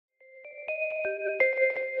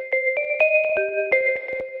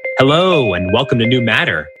Hello, and welcome to New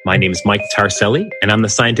Matter. My name is Mike Tarselli, and I'm the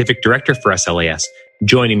Scientific Director for SLAS.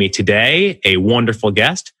 Joining me today, a wonderful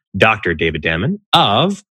guest, Dr. David Damon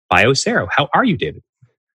of Biosero. How are you, David?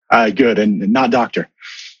 Good, and not doctor.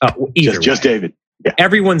 Just David. Yeah.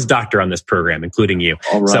 Everyone's doctor on this program, including you.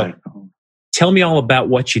 All right. So tell me all about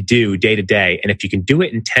what you do day to day, and if you can do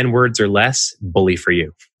it in 10 words or less, bully for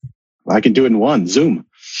you. I can do it in one, Zoom.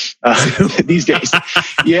 These days.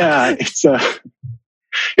 Yeah,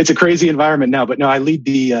 it's a crazy environment now, but no, I lead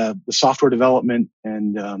the software development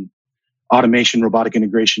and automation robotic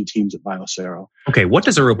integration teams at Biosero. Okay, what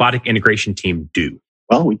does a robotic integration team do?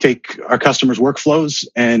 Well, we take our customers' workflows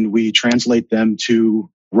and we translate them to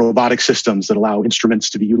robotic systems that allow instruments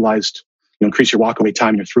to be utilized, increase your walkaway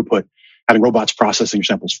time and your throughput, having robots processing your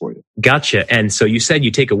samples for you. Gotcha. And so you said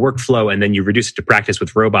you take a workflow and then you reduce it to practice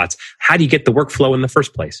with robots. How do you get the workflow in the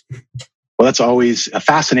first place? Well, that's always a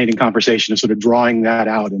fascinating conversation of sort of drawing that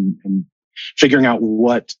out and figuring out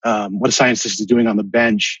what a scientist is doing on the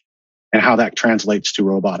bench and how that translates to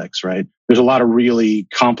robotics, right? There's a lot of really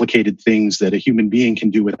complicated things that a human being can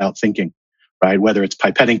do without thinking, right? Whether it's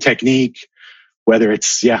pipetting technique, whether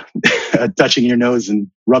it's, touching your nose and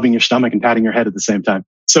rubbing your stomach and patting your head at the same time.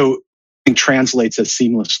 So it translates as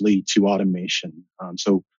seamlessly to automation.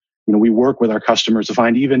 We work with our customers to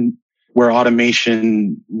find even where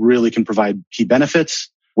automation really can provide key benefits,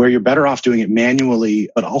 where you're better off doing it manually,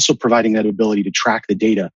 but also providing that ability to track the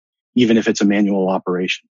data, even if it's a manual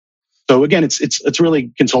operation. So again, it's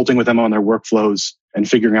really consulting with them on their workflows and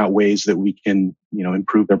figuring out ways that we can,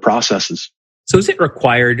 improve their processes. So is it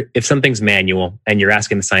required if something's manual and you're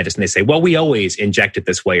asking the scientist and they say, well, we always inject it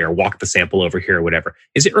this way or walk the sample over here or whatever,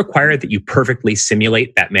 is it required that you perfectly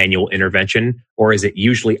simulate that manual intervention? Or is it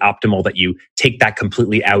usually optimal that you take that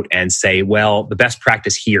completely out and say, well, the best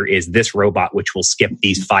practice here is this robot, which will skip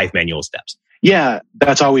these 5 manual steps? Yeah,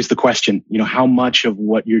 that's always the question. How much of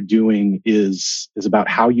what you're doing is about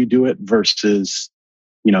how you do it versus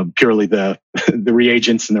purely the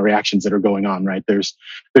reagents and the reactions that are going on, right? There's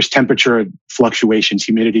temperature fluctuations,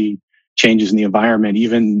 humidity changes in the environment,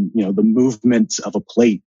 even, the movement of a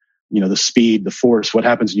plate, the speed, the force, what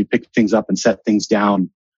happens when you pick things up and set things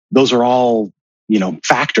down. Those are all,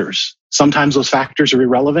 factors. Sometimes those factors are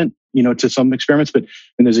irrelevant, to some experiments, and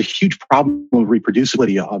there's a huge problem of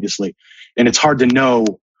reproducibility, obviously. And it's hard to know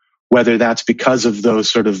whether that's because of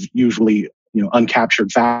those sort of usually,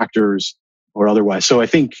 uncaptured factors or otherwise. So I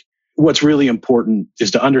think what's really important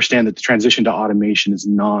is to understand that the transition to automation is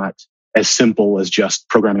not as simple as just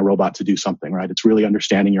programming a robot to do something, right? It's really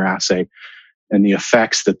understanding your assay and the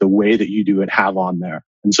effects that the way that you do it have on there.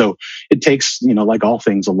 And so it takes, like all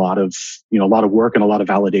things, a lot of work and a lot of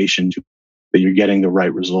validation that you're getting the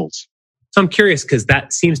right results. So I'm curious because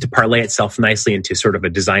that seems to parlay itself nicely into sort of a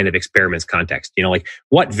design of experiments context. Like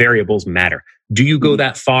what variables matter? Do you go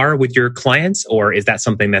that far with your clients, or is that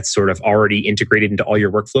something that's sort of already integrated into all your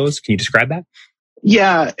workflows? Can you describe that?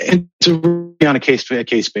 Yeah, it's really on a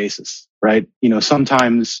case-by-case basis, right?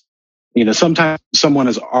 Sometimes someone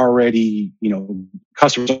has already,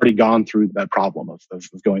 customers already gone through that problem of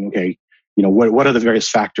going, okay, what are the various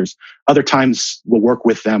factors? Other times we'll work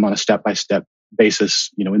with them on a step-by-step basis,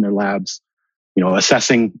 in their labs,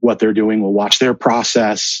 assessing what they're doing. We'll watch their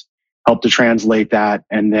process, help to translate that,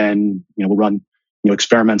 and then, we'll run,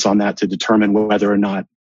 experiments on that to determine whether or not,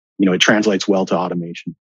 it translates well to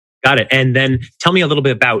automation. Got it. And then tell me a little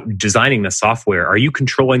bit about designing the software. Are you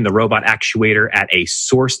controlling the robot actuator at a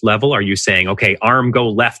source level? Are you saying, okay, arm go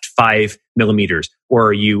left 5 millimeters? Or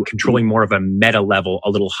are you controlling more of a meta level, a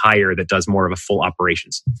little higher that does more of a full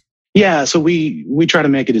operations? Yeah, so we try to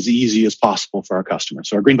make it as easy as possible for our customers.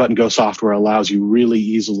 So our Green Button Go software allows you really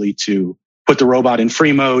easily to put the robot in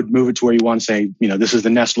free mode, move it to where you want to say, this is the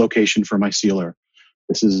nest location for my sealer.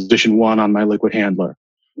 This is position 1 on my liquid handler.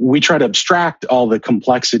 We try to abstract all the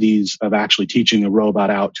complexities of actually teaching a robot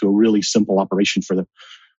out to a really simple operation for the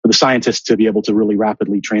scientists to be able to really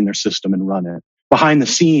rapidly train their system and run it. Behind the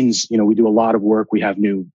scenes, we do a lot of work. We have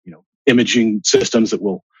new, imaging systems that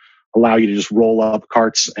will allow you to just roll up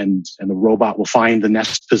carts and the robot will find the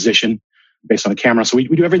nest position based on a camera. So we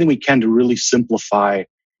do everything we can to really simplify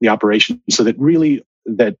the operation so that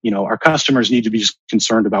our customers need to be just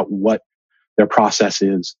concerned about what their process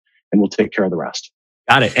is, and we'll take care of the rest.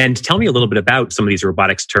 Got it. And tell me a little bit about some of these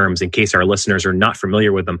robotics terms in case our listeners are not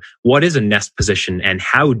familiar with them. What is a nest position and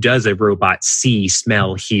how does a robot see,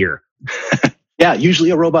 smell, hear? Yeah, usually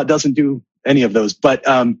a robot doesn't do any of those. But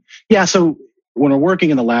so when we're working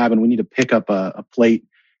in the lab and we need to pick up a plate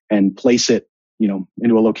and place it,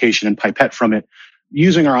 into a location and pipette from it,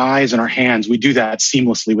 using our eyes and our hands, we do that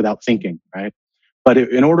seamlessly without thinking, right? But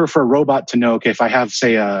in order for a robot to know, okay, if I have,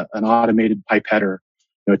 say, an automated pipetter,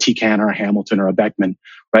 a Tecan or a Hamilton or a Beckman,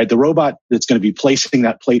 right? The robot that's going to be placing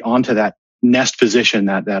that plate onto that nest position,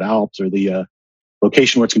 that ALPS or the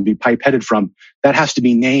location where it's going to be pipetted from, that has to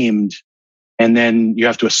be named. And then you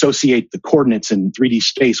have to associate the coordinates in 3D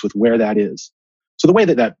space with where that is. So the way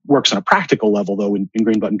that works on a practical level, though, in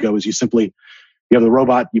Green Button Go is you have the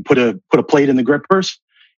robot, you put a plate in the grippers,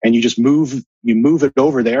 and you just move it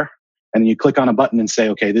over there, and then you click on a button and say,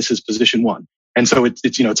 okay, this is position 1. And so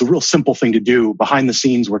it's a real simple thing to do. Behind the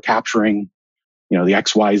scenes, we're capturing, the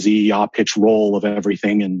XYZ yaw pitch roll of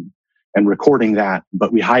everything and recording that,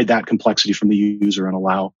 but we hide that complexity from the user and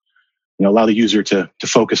allow the user to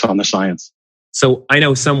focus on the science. So I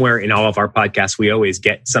know somewhere in all of our podcasts, we always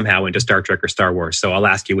get somehow into Star Trek or Star Wars. So I'll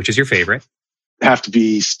ask you, which is your favorite? Have to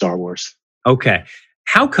be Star Wars. Okay.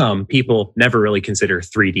 How come people never really consider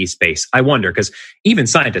 3D space? I wonder, because even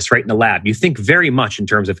scientists, right, in the lab, you think very much in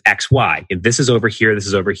terms of X, Y. This is over here, this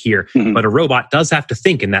is over here. Mm-hmm. But a robot does have to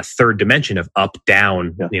think in that third dimension of up,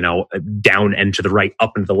 down, down and to the right,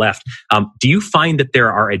 up and to the left. Do you find that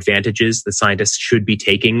there are advantages that scientists should be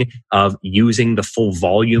taking of using the full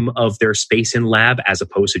volume of their space in lab as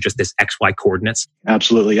opposed to just this X, Y coordinates?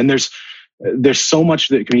 Absolutely. And there's so much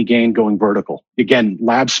that can be gained going vertical. Again,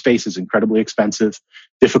 lab space is incredibly expensive,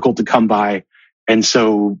 difficult to come by. And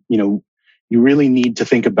so, you really need to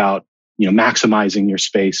think about, maximizing your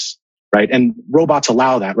space, right? And robots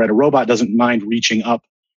allow that, right? A robot doesn't mind reaching up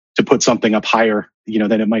to put something up higher,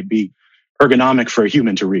 than it might be ergonomic for a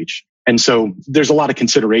human to reach. And so there's a lot of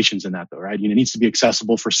considerations in that though, right? It needs to be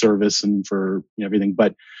accessible for service and for everything,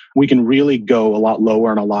 but we can really go a lot lower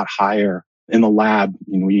and a lot higher in the lab.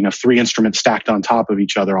 You have 3 instruments stacked on top of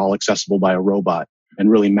each other, all accessible by a robot,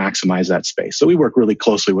 and really maximize that space. So we work really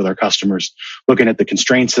closely with our customers, looking at the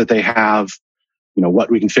constraints that they have,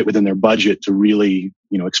 what we can fit within their budget to really,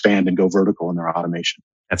 expand and go vertical in their automation.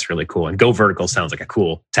 That's really cool. And go vertical sounds like a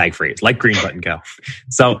cool tag phrase, like Green Button Go.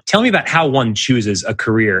 So tell me about how one chooses a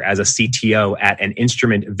career as a CTO at an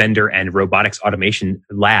instrument vendor and robotics automation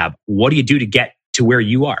lab. What do you do to get to where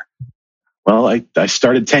you are? Well, I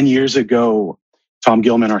started 10 years ago. Tom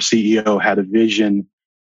Gilman, our CEO, had a vision.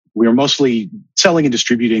 We were mostly selling and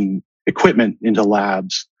distributing equipment into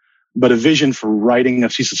labs, but a vision for writing a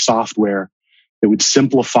piece of software that would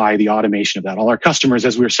simplify the automation of that. All our customers,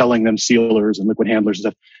 as we were selling them sealers and liquid handlers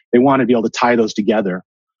and stuff, they wanted to be able to tie those together.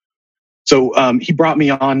 So he brought me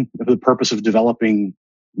on for the purpose of developing,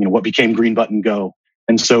 what became Green Button Go.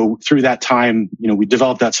 And so through that time, we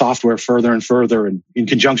developed that software further and further, and in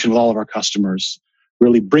conjunction with all of our customers,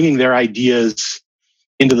 really bringing their ideas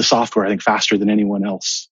into the software, I think, faster than anyone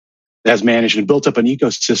else has managed, and built up an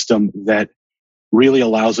ecosystem that really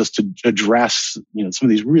allows us to address, some of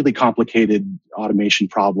these really complicated automation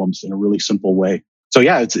problems in a really simple way. So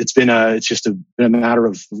yeah, it's just been a matter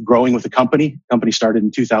of growing with the company. The company started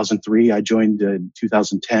in 2003. I joined in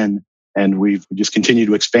 2010, and we've just continued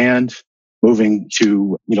to expand. Moving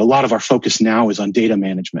to, a lot of our focus now is on data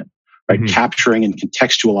management, right? Mm-hmm. Capturing and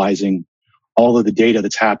contextualizing all of the data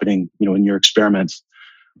that's happening, in your experiments,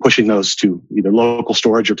 pushing those to either local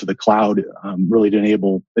storage or to the cloud, really to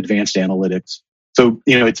enable advanced analytics. So,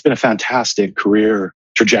 it's been a fantastic career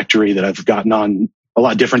trajectory that I've gotten on, a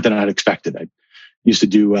lot different than I'd expected. I used to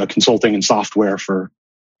do consulting and software for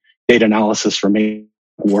data analysis for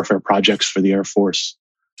warfare projects for the Air Force.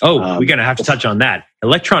 Oh, we're going to have to touch on that.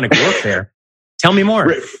 Electronic warfare. Tell me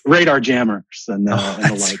more. Radar jammers and the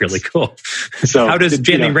that's likes. Really cool. So how does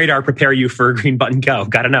jamming radar prepare you for Green Button Go?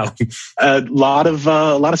 Got to know. A lot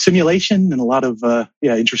of simulation and a lot of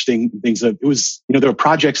interesting things. It was there were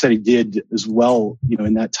projects that he did as well.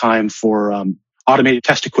 In that time for automated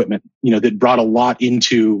test equipment. That brought a lot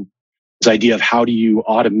into this idea of how do you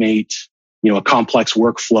automate a complex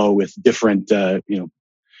workflow with different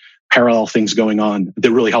parallel things going on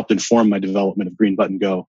that really helped inform my development of Green Button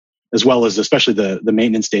Go, as well as especially the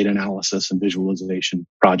maintenance data analysis and visualization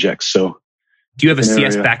projects. So, do you have a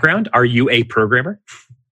CS background? Are you a programmer?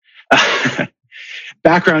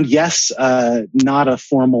 Background, yes. Not a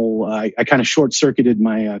formal. I kind of short-circuited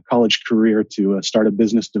my college career to start a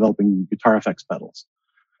business developing guitar effects pedals.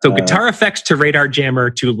 So, guitar effects to radar jammer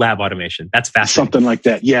to lab automation. That's fascinating. Something like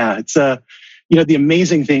that. Yeah, it's the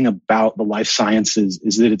amazing thing about the life sciences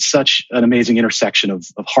is that it's such an amazing intersection of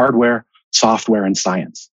hardware, software, and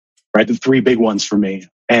science, right? The 3 big ones for me.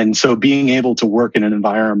 And so being able to work in an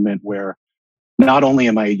environment where not only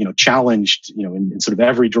am I, challenged, in sort of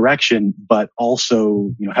every direction, but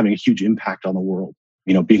also, having a huge impact on the world,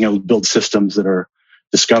 being able to build systems that are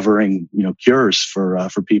discovering, cures for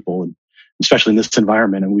people, and especially in this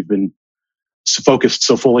environment. And we've been focused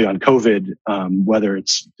so fully on COVID, whether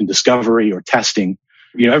it's in discovery or testing.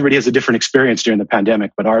 Everybody has a different experience during the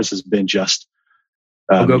pandemic, but ours has been just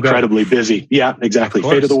incredibly busy. Yeah, exactly.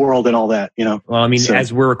 Fate of the world and all that, Well, I mean,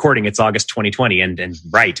 as we're recording, it's August 2020 and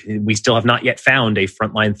right, we still have not yet found a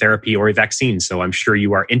frontline therapy or a vaccine. So I'm sure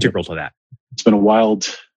you are integral to that. It's been a wild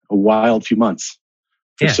few months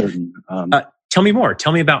for certain. Tell me more.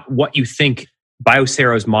 Tell me about what you think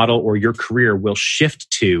Biocero's model or your career will shift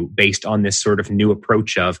to based on this sort of new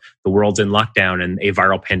approach of the world's in lockdown and a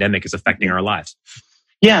viral pandemic is affecting our lives.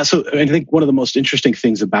 Yeah, so I think one of the most interesting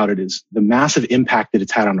things about it is the massive impact that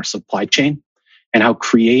it's had on our supply chain and how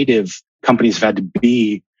creative companies have had to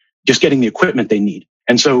be just getting the equipment they need.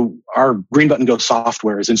 And so our Green Button Go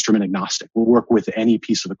software is instrument agnostic. We'll work with any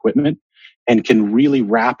piece of equipment and can really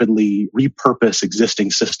rapidly repurpose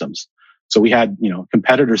existing systems. So we had, a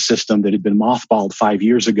competitor system that had been mothballed 5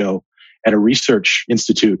 years ago at a research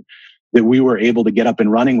institute that we were able to get up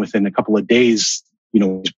and running within a couple of days,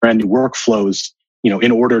 brand new workflows,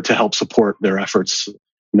 in order to help support their efforts,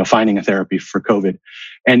 finding a therapy for COVID.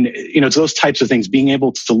 And, it's those types of things, being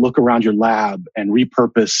able to look around your lab and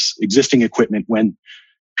repurpose existing equipment when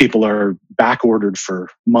people are back ordered for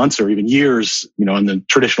months or even years, on the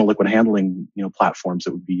traditional liquid handling, platforms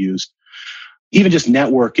that would be used. Even just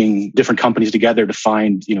networking different companies together to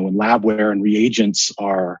find, when labware and reagents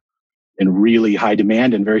are in really high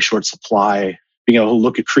demand and very short supply, being able to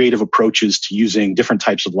look at creative approaches to using different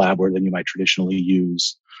types of labware than you might traditionally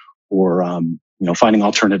use, or finding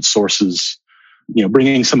alternate sources,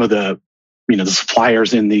 bringing some of the the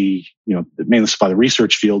suppliers in the that mainly supply the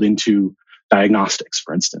research field into diagnostics,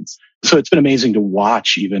 for instance. So it's been amazing to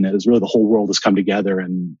watch, even as really the whole world has come together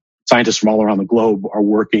and scientists from all around the globe are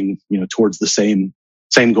working towards the same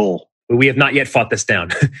goal. We have not yet fought this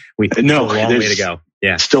down. Still a long way to go.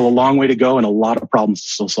 Yeah, still a long way to go and a lot of problems to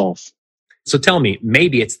still solve. So tell me,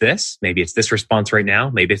 maybe it's this response right now.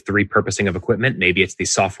 Maybe it's the repurposing of equipment. Maybe it's the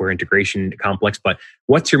software integration complex. But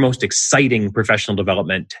what's your most exciting professional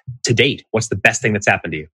development to date? What's the best thing that's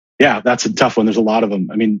happened to you? Yeah, that's a tough one. There's a lot of them.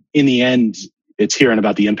 I mean, in the end, it's hearing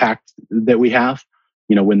about the impact that we have.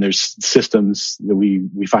 When there's systems that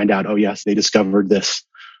we find out, oh yes, they discovered this,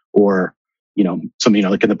 or something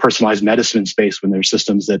like in the personalized medicine space, when there's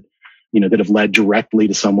systems that that have led directly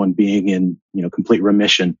to someone being in complete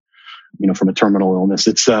remission, from a terminal illness.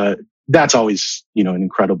 It's that's always an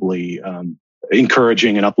incredibly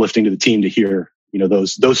encouraging and uplifting to the team to hear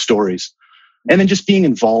those stories, and then just being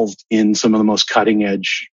involved in some of the most cutting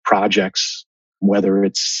edge projects, whether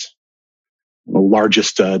it's the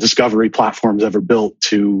largest discovery platforms ever built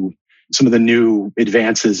to some of the new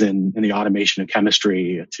advances in the automation of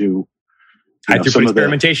chemistry to some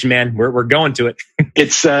experimentation, man. We're going to it.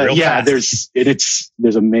 It's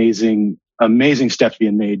there's amazing steps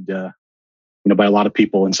being made by a lot of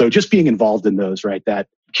people. And so just being involved in those, right? That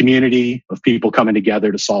community of people coming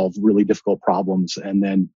together to solve really difficult problems and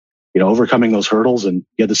then, overcoming those hurdles and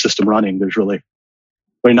get the system running. There's really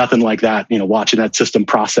nothing like that, watching that system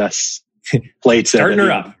process plates. Starting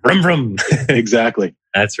her up. Vroom, vroom. Exactly.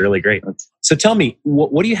 That's really great. So tell me,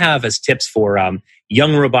 what do you have as tips for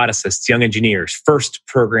young roboticists, young engineers, first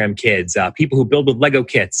program kids, people who build with Lego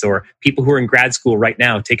kits, or people who are in grad school right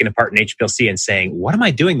now taking apart an HPLC and saying, what am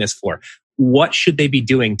I doing this for? What should they be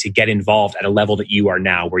doing to get involved at a level that you are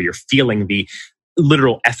now, where you're feeling the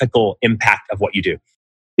literal ethical impact of what you do?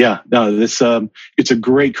 Yeah, no, this it's a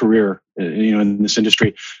great career, in this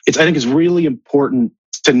industry. I think it's really important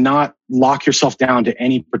to not lock yourself down to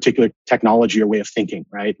any particular technology or way of thinking,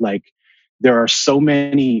 right? Like there are so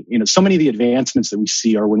many of the advancements that we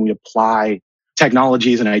see are when we apply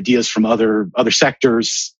technologies and ideas from other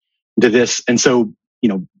sectors to this. And so,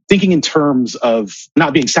 thinking in terms of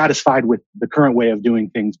not being satisfied with the current way of doing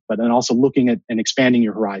things, but then also looking at and expanding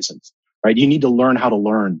your horizons, right? You need to learn how to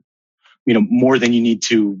learn, more than you need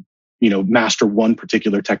to, master one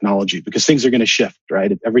particular technology, because things are going to shift,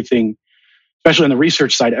 right? Everything, especially on the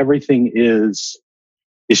research side, everything is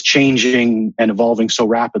changing and evolving so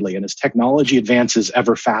rapidly. And as technology advances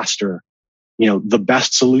ever faster, the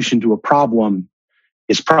best solution to a problem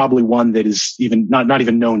is probably one that is even not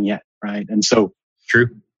even known yet, right? And so, true.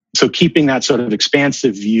 So keeping that sort of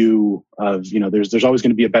expansive view of, there's always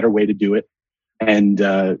going to be a better way to do it, and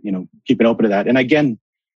keeping open to that. And again,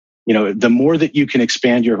 the more that you can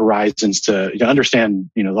expand your horizons to understand,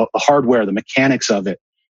 the hardware, the mechanics of it,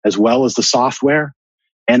 as well as the software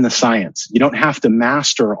and the science. You don't have to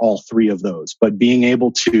master all three of those, but being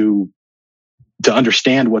able to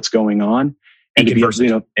understand what's going on and to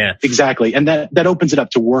be, yeah. Exactly. And that opens it up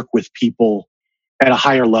to work with people at a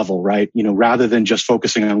higher level, right? Rather than just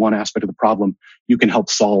focusing on one aspect of the problem, you can help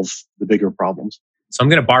solve the bigger problems. So I'm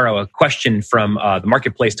going to borrow a question from the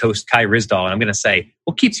Marketplace host, Kai Rizdal, and I'm going to say,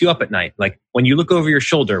 what keeps you up at night? Like when you look over your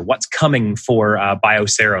shoulder, what's coming for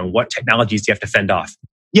Biosero and what technologies do you have to fend off?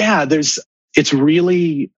 Yeah, it's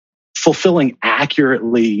really fulfilling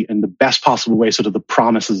accurately in the best possible way sort of the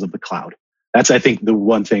promises of the cloud. That's, I think, the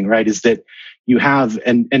one thing, right? Is that you have,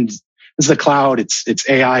 and this is the cloud, it's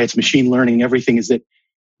AI, it's machine learning, everything is that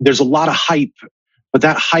there's a lot of hype, but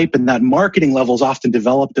that hype and that marketing level is often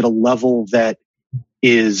developed at a level that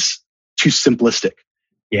is too simplistic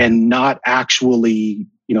and not actually,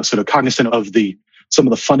 sort of cognizant of some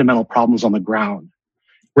of the fundamental problems on the ground.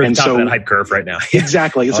 We're at the top of that hype curve right now.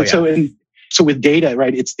 Exactly. So with data,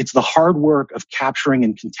 right, it's the hard work of capturing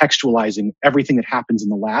and contextualizing everything that happens in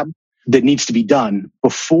the lab that needs to be done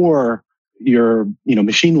before your,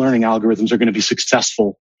 machine learning algorithms are going to be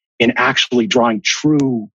successful in actually drawing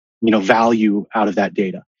true, value out of that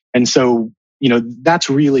data. And so, that's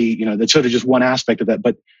really, that's sort of just one aspect of that.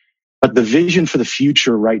 But the vision for the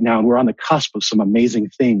future right now, and we're on the cusp of some amazing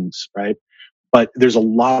things, right? But there's a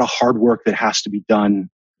lot of hard work that has to be done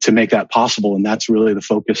to make that possible. And that's really the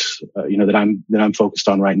focus, that I'm focused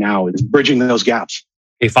on right now, is bridging those gaps.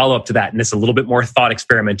 A follow up to that, and this is a little bit more thought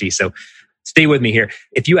experimenty. So stay with me here.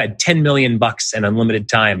 If you had $10 million and unlimited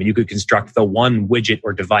time and you could construct the one widget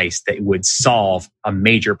or device that would solve a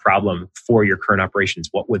major problem for your current operations,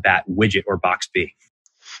 what would that widget or box be?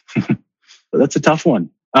 That's a tough one.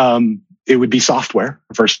 It would be software,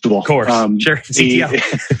 first of all. Of course, sure.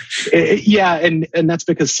 CTO. Yeah, and that's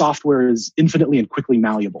because software is infinitely and quickly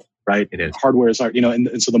malleable, right? It is. Hardware is,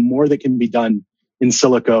 and so the more that can be done in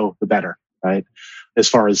silico, the better, right? As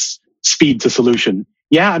far as speed to solution.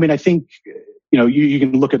 Yeah, I mean, I think, you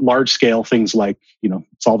can look at large scale things like,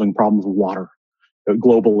 solving problems with water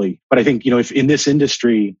globally. But I think, if in this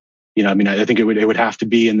industry, I think it would have to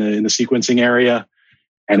be in the sequencing area,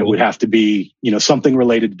 and It would have to be, something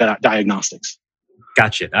related to diagnostics.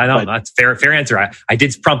 Gotcha. I know that's fair answer. I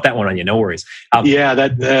did prompt that one on you. No worries. I'll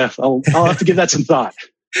have to give that some thought.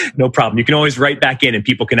 No problem. You can always write back in and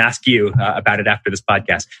people can ask you about it after this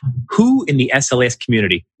podcast. Who in the SLAS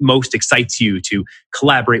community most excites you to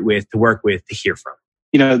collaborate with, to work with, to hear from?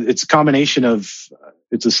 It's a combination of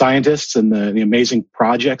it's the scientists and the amazing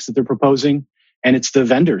projects that they're proposing, and it's the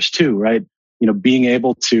vendors too, right? Being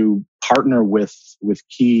able to partner with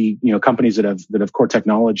key, companies that have core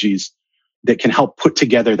technologies that can help put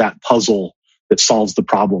together that puzzle that solves the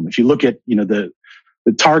problem. If you look at,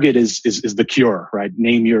 the target is the cure, right?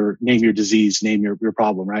 Name your disease, name your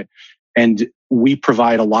problem, right? And we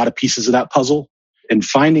provide a lot of pieces of that puzzle, and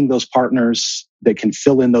finding those partners that can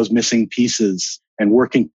fill in those missing pieces and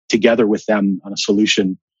working together with them on a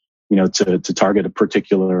solution, to target a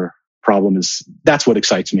particular problem that's what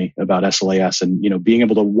excites me about SLAS. And, being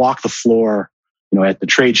able to walk the floor, at the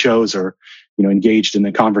trade shows or, engaged in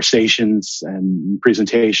the conversations and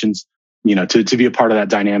presentations, to be a part of that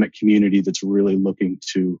dynamic community that's really looking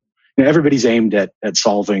to, everybody's aimed at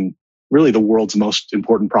solving really the world's most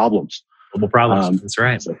important problems. Global problems. That's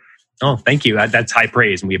right. Oh, thank you. That's high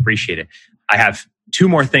praise and we appreciate it. I have two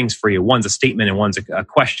more things for you. One's a statement and one's a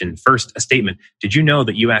question. First, a statement. Did you know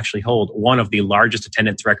that you actually hold one of the largest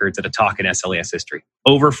attendance records at a talk in SLAS history?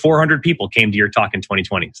 Over 400 people came to your talk in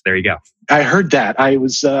 2020. So there you go. I heard that. I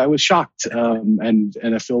was shocked and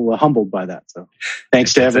I feel humbled by that. So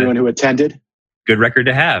thanks to everyone who attended. Good record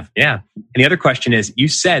to have. Yeah. And the other question is, you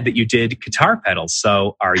said that you did guitar pedals.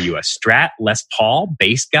 So are you a Strat, Les Paul,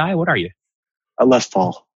 bass guy? What are you? A Les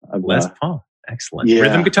Paul. Les Paul. Excellent. Yeah.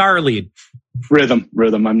 Rhythm guitar or lead? Rhythm.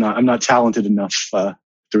 I'm not talented enough to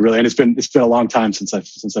really, and it's been a long time since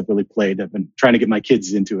I've really played. I've been trying to get my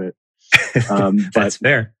kids into it. That's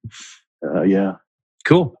fair. Yeah.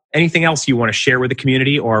 Cool. Anything else you want to share with the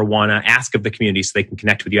community or want to ask of the community so they can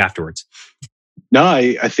connect with you afterwards? No,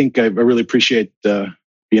 I think I really appreciate being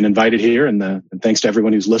invited here, and thanks to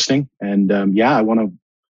everyone who's listening. And I want to.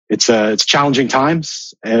 It's challenging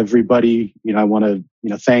times. Everybody, I want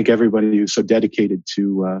to thank everybody who's so dedicated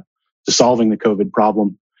to solving the COVID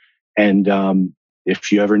problem. And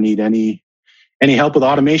if you ever need any help with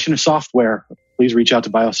automation or software, please reach out to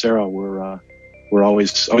Biosero. We're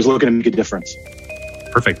always looking to make a difference.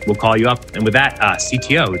 Perfect. We'll call you up. And with that,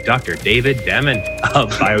 CTO, Dr. David Demmin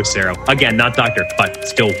of Biosero. Again, not doctor, but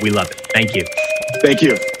still, we love it. Thank you. Thank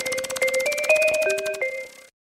you.